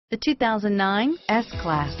The 2009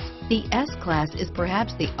 S-Class. The S-Class is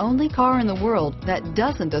perhaps the only car in the world that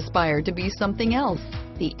doesn't aspire to be something else.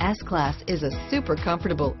 The S-Class is a super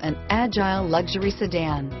comfortable and agile luxury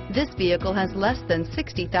sedan. This vehicle has less than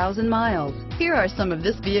 60,000 miles. Here are some of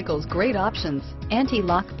this vehicle's great options: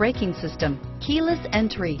 anti-lock braking system, keyless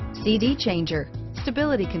entry, CD changer,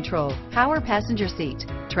 stability control, power passenger seat,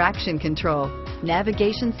 traction control,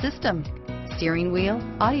 navigation system, steering wheel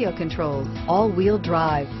audio controls, all-wheel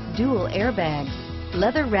drive, dual airbags,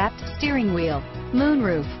 leather-wrapped steering wheel,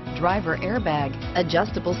 moonroof, driver airbag,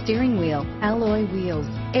 adjustable steering wheel, alloy wheels,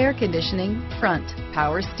 air conditioning, front,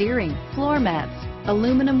 power steering, floor mats,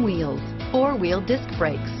 aluminum wheels, four-wheel disc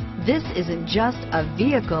brakes. This isn't just a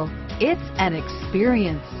vehicle, it's an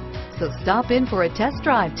experience. So stop in for a test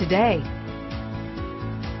drive today.